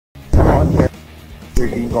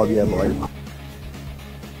IBC-13 called Yeah Boy.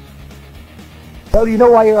 Belle, you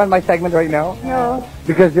know why you're on my segment right now? No.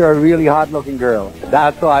 Because you're a really hot-looking girl.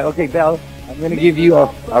 That's why. Okay, Belle, I'm gonna give you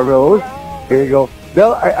a rose. Here you go.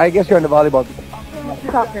 Belle, I guess you're on the volleyball team.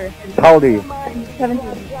 Soccer. How old are you? 17.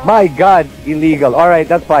 My God, illegal. All right,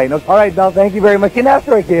 that's fine. All right, Belle, thank you very much. Can I ask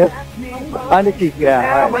for a kiss? On the cheek,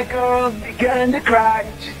 yeah. All right. Began to cry.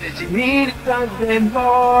 She said she needed something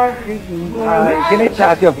more. Can I just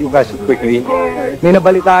ask you a few questions quickly? May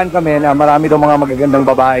nabalitaan kami na marami daw mga magagandang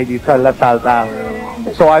babae dito sa La Salta.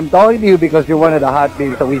 So I'm talking to you because you're one of the hot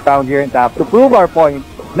ladies that we found here in Taft to prove our point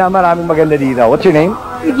na maraming maganda dito. What's your name?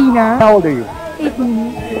 Regina. How old are you?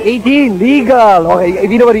 18. 18, legal. Okay, if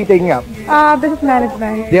you know what are you taking up? Business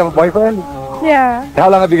management. Do you have a boyfriend? Yeah. How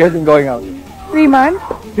long have you guys been going out? 3 months.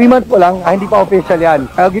 3 months po lang. Hindi pa official yan.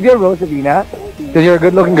 I'll give you a rose, Sabina, because you're a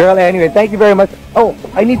good-looking girl. Anyway, thank you very much. Oh,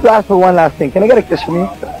 I need to ask for one last thing. Can I get a kiss from you?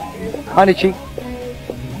 On the cheek?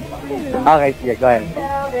 Okay, yeah, go ahead.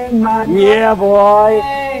 Yeah, boy.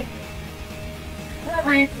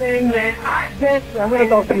 Everything that I said. I'm going to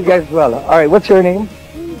talk to you guys as well. All right, what's your name?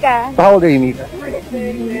 Mika. How old are you, Mika?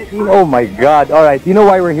 Oh my God. All right, you know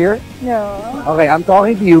why we're here? No. Okay, I'm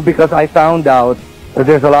talking to you because I found out that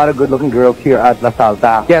there's a lot of good-looking girls here at La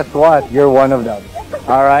Salta. Guess what? You're one of them.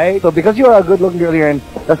 All right? So because you're a good-looking girl here in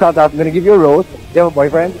La Salta, I'm going to give you a rose. Do you have a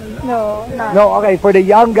boyfriend? No. Not. No, okay. For the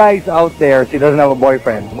young guys out there, she doesn't have a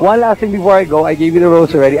boyfriend. One last thing before I go, I gave you the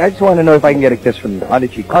rose already. I just want to know if I can get a kiss from you on the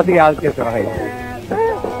cheek. Oh, sige, I'll kiss her. Okay.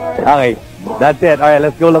 Okay. That's it. All right,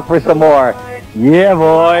 let's go look for some more. Yeah,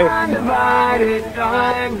 boy.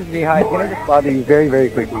 Say hi. Can I just bother you very, very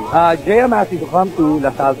quickly? JM asked you to come to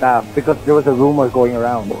La Salta because there was a rumor going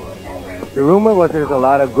around. The rumor was there's a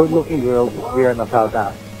lot of good-looking girls here in La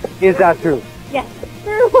Salta. Is that true? Yes.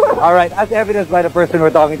 All right. As evidenced by the person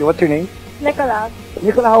we're talking to, what's your name? Nicolas.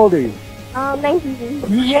 Nicola, how old are you? 19.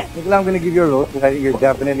 Yes. Nicola, I'm going to give you a rose because I think you're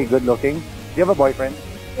definitely good-looking. Do you have a boyfriend?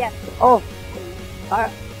 Yes. Oh,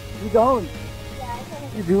 you don't.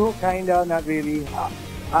 You do? Kinda, not really.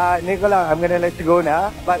 Nicola, I'm gonna let you go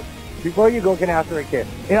na. But before you go, can I ask for a kiss?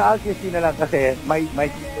 You know, I'll kiss you na lang kasi my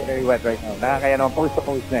cheeks are very wet right now. Nakakaya naman post to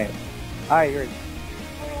post na eh. Alright, here.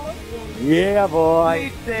 Yeah,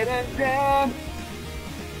 boy.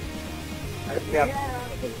 Yeah.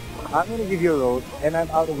 I'm gonna give you a rose and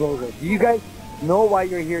I'm out of roses. Do you guys know why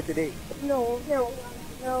you're here today? No.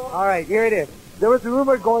 Alright, here it is. There was a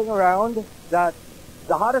rumor going around that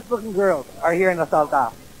the hottest looking girls are here in La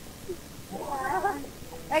Salta.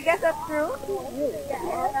 I guess that's true.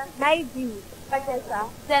 My view. Patricia.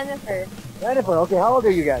 Jennifer. Jennifer, okay, how old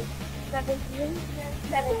are you guys? 17.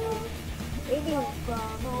 18.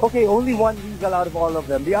 Okay, only one legal out of all of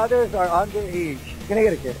them. The others are underage. Can I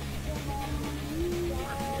get a kiss?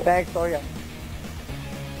 Thanks, Toria.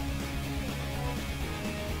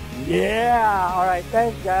 Yeah, alright,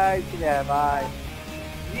 thanks guys. Yeah, bye.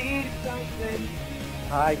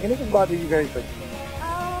 Hi, can I just bother you very quick?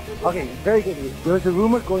 Okay, very good. There was a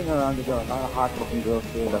rumor going around that there are a lot of hot-looking girls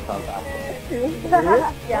here in La Salta.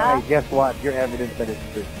 Yeah. Okay, guess what? You're evidence that it's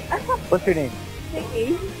true. What's your name?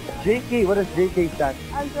 JK. JK. What does JK stand?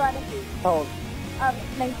 Joanna. How old?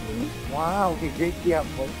 19. Wow, okay, JK have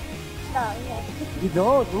boys. No, yes. You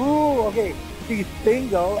don't? Ooh, okay. She's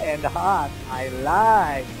single and hot. I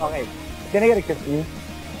like. Okay, can I get a kiss from you?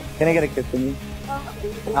 Can I get a kiss from you?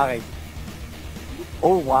 Okay.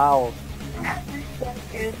 Oh, wow.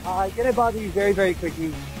 Can I bother you very, very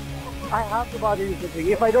quickly? I have to bother you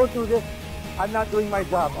quickly. If I don't do this, I'm not doing my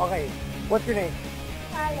job. Okay. What's your name?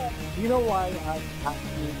 Alex. Do you know why I'm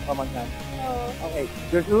asking you come on now? No. Okay.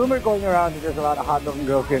 There's a rumor going around that there's a lot of hot-looking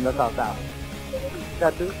girls here in the South. Is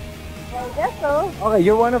that true? I guess so. Okay,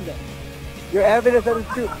 you're one of them. You're evidence that it's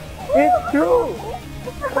true. It's true!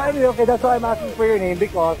 Finally, okay, that's why I'm asking for your name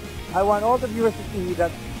because I want all the viewers to see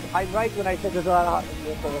that I'm right when I said there's a lot of hot-looking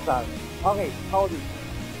girls in the South. Okay, how old are you?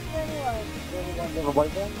 21. 21. You have a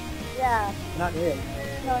boyfriend? Yeah. Not here.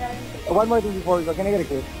 No, not One more thing before we go. Can I get a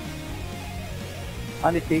kiss?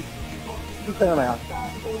 On the cheek? Cheek na naman.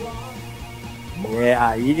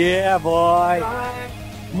 Yeah, boy!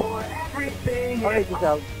 Alright,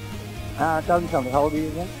 Giselle. Tell me something. How old are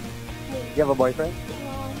you again? You have a boyfriend?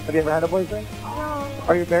 No. Have you ever had a boyfriend? No.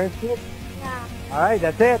 Are your parents good? Yeah. Alright,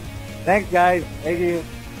 that's it. Thanks, guys. Thank you.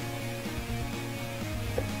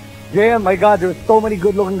 JM, my God, there's so many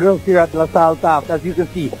good-looking girls here at La Salta. As you can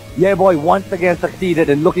see, yeah boy once again succeeded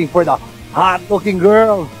in looking for the hot-looking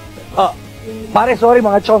girls. Pare, sorry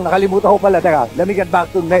mga chong, nakalimutan ko pala. Teka, let me get back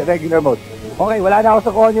to regular mode. Okay, wala na ako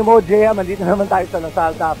sa konyo mode, JM. Andito naman tayo sa La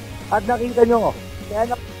Salta. At nakita nyo,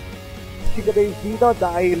 kaya si Gabe dito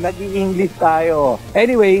dahil nag-i-English tayo.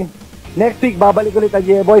 Anyway, Next week, babalik ulit ang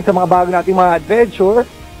Jeboy sa mga bago nating mga adventure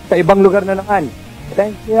sa ibang lugar na naman.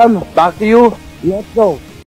 Thanks, Liam. Back to you. Let's go.